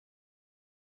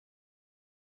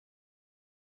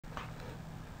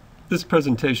This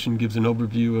presentation gives an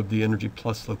overview of the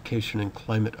EnergyPlus location and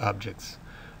climate objects.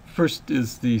 First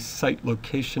is the site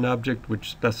location object,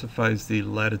 which specifies the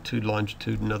latitude,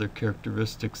 longitude, and other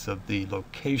characteristics of the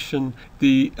location.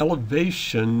 The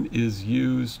elevation is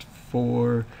used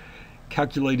for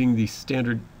calculating the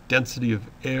standard density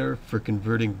of air for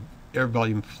converting air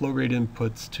volume flow rate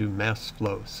inputs to mass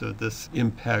flow. So this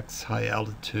impacts high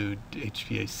altitude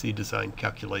HVAC design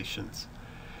calculations.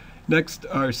 Next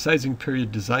are sizing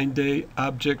period design day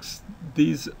objects.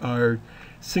 These are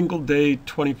single day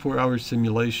 24-hour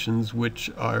simulations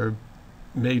which are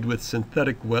made with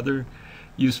synthetic weather,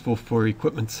 useful for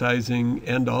equipment sizing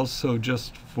and also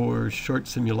just for short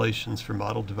simulations for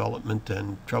model development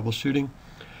and troubleshooting.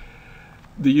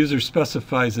 The user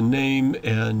specifies a name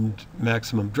and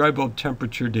maximum dry bulb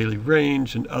temperature, daily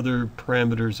range, and other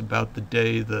parameters about the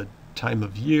day, the time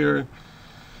of year.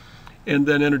 And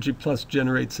then EnergyPlus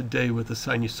generates a day with a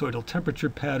sinusoidal temperature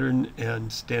pattern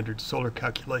and standard solar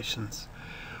calculations.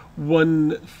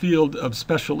 One field of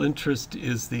special interest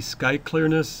is the sky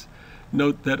clearness.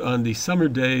 Note that on the summer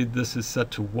day, this is set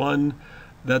to 1.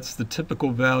 That's the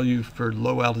typical value for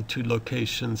low altitude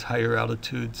locations. Higher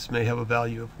altitudes may have a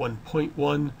value of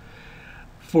 1.1.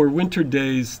 For winter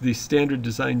days, the standard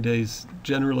design days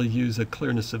generally use a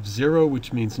clearness of 0,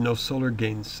 which means no solar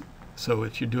gains. So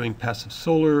if you're doing passive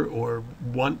solar or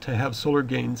want to have solar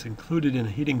gains included in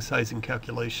a heating sizing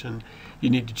calculation, you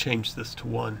need to change this to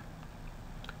 1.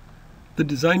 The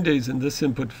design days in this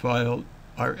input file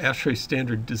are ASHRAE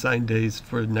standard design days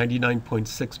for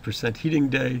 99.6% heating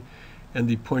day and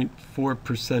the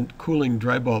 0.4% cooling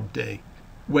dry bulb day.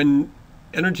 When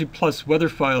EnergyPlus weather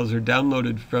files are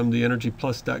downloaded from the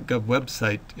energyplus.gov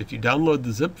website, if you download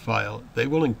the zip file, they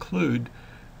will include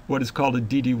what is called a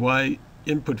DDY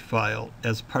input file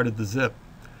as part of the zip.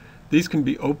 These can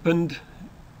be opened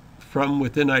from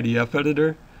within IDF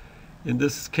Editor. In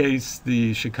this case,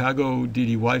 the Chicago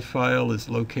DDY file is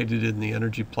located in the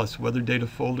EnergyPlus weather data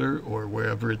folder or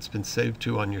wherever it's been saved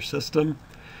to on your system.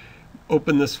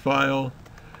 Open this file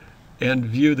and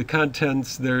view the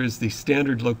contents. There is the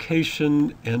standard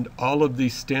location and all of the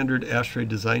standard ASHRAE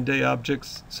design day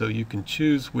objects, so you can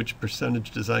choose which percentage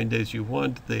design days you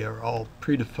want. They are all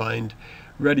predefined,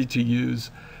 ready to use.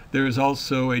 There is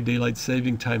also a daylight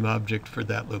saving time object for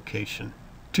that location.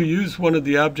 To use one of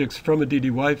the objects from a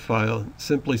DDY file,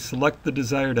 simply select the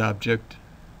desired object,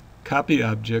 copy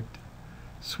object,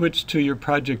 switch to your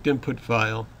project input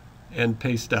file, and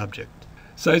paste object.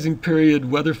 Sizing period,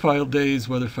 weather file days,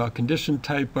 weather file condition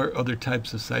type are other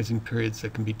types of sizing periods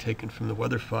that can be taken from the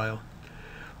weather file.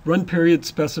 Run period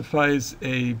specifies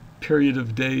a period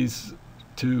of days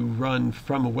to run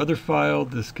from a weather file.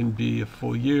 This can be a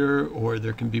full year, or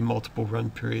there can be multiple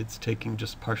run periods taking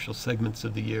just partial segments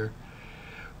of the year.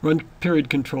 Run period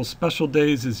control special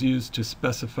days is used to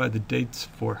specify the dates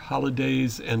for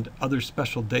holidays and other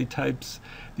special day types.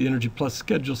 The EnergyPlus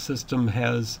schedule system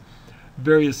has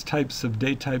various types of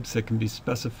day types that can be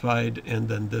specified, and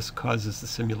then this causes the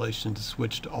simulation to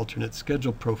switch to alternate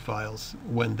schedule profiles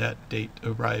when that date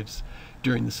arrives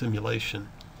during the simulation.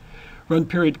 Run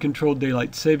period control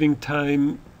daylight saving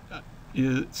time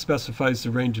specifies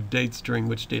the range of dates during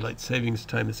which daylight savings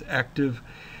time is active.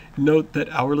 Note that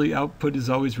hourly output is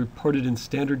always reported in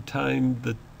standard time.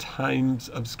 The times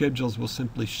of schedules will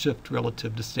simply shift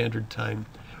relative to standard time.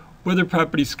 Weather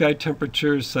property, sky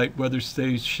temperature, site weather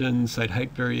station, site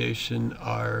height variation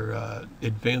are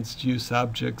advanced use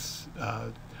objects.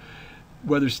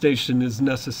 Weather station is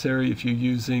necessary if you're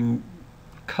using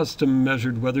custom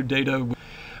measured weather data.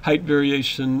 Height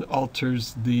variation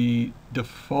alters the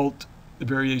default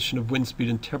variation of wind speed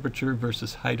and temperature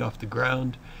versus height off the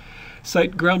ground.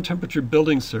 Site ground temperature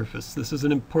building surface. This is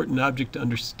an important object to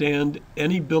understand.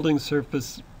 Any building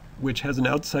surface which has an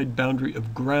outside boundary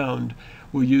of ground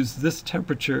will use this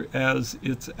temperature as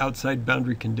its outside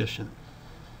boundary condition.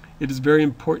 It is very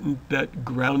important that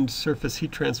ground surface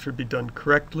heat transfer be done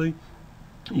correctly.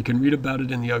 You can read about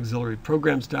it in the auxiliary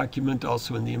programs document,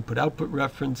 also in the input-output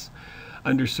reference.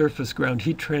 Under surface ground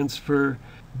heat transfer,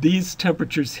 these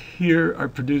temperatures here are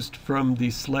produced from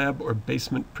the slab or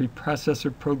basement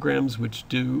preprocessor programs, which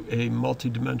do a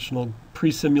multidimensional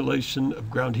pre-simulation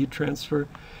of ground heat transfer.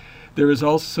 There is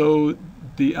also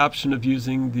the option of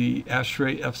using the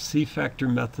ASHRAE FC factor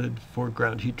method for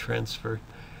ground heat transfer,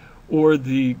 or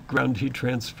the ground heat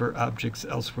transfer objects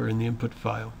elsewhere in the input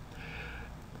file.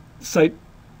 Site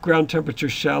ground temperature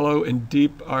shallow and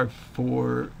deep are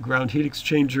for ground heat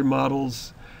exchanger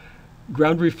models.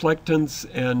 Ground reflectance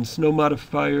and snow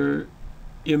modifier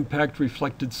impact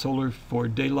reflected solar for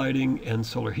daylighting and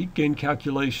solar heat gain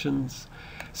calculations.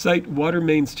 Site water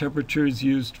mains temperature is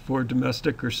used for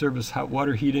domestic or service hot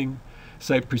water heating.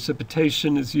 Site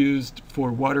precipitation is used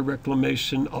for water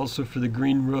reclamation, also for the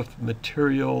green roof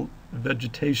material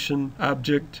vegetation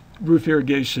object. Roof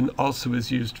irrigation also is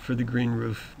used for the green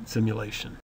roof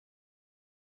simulation.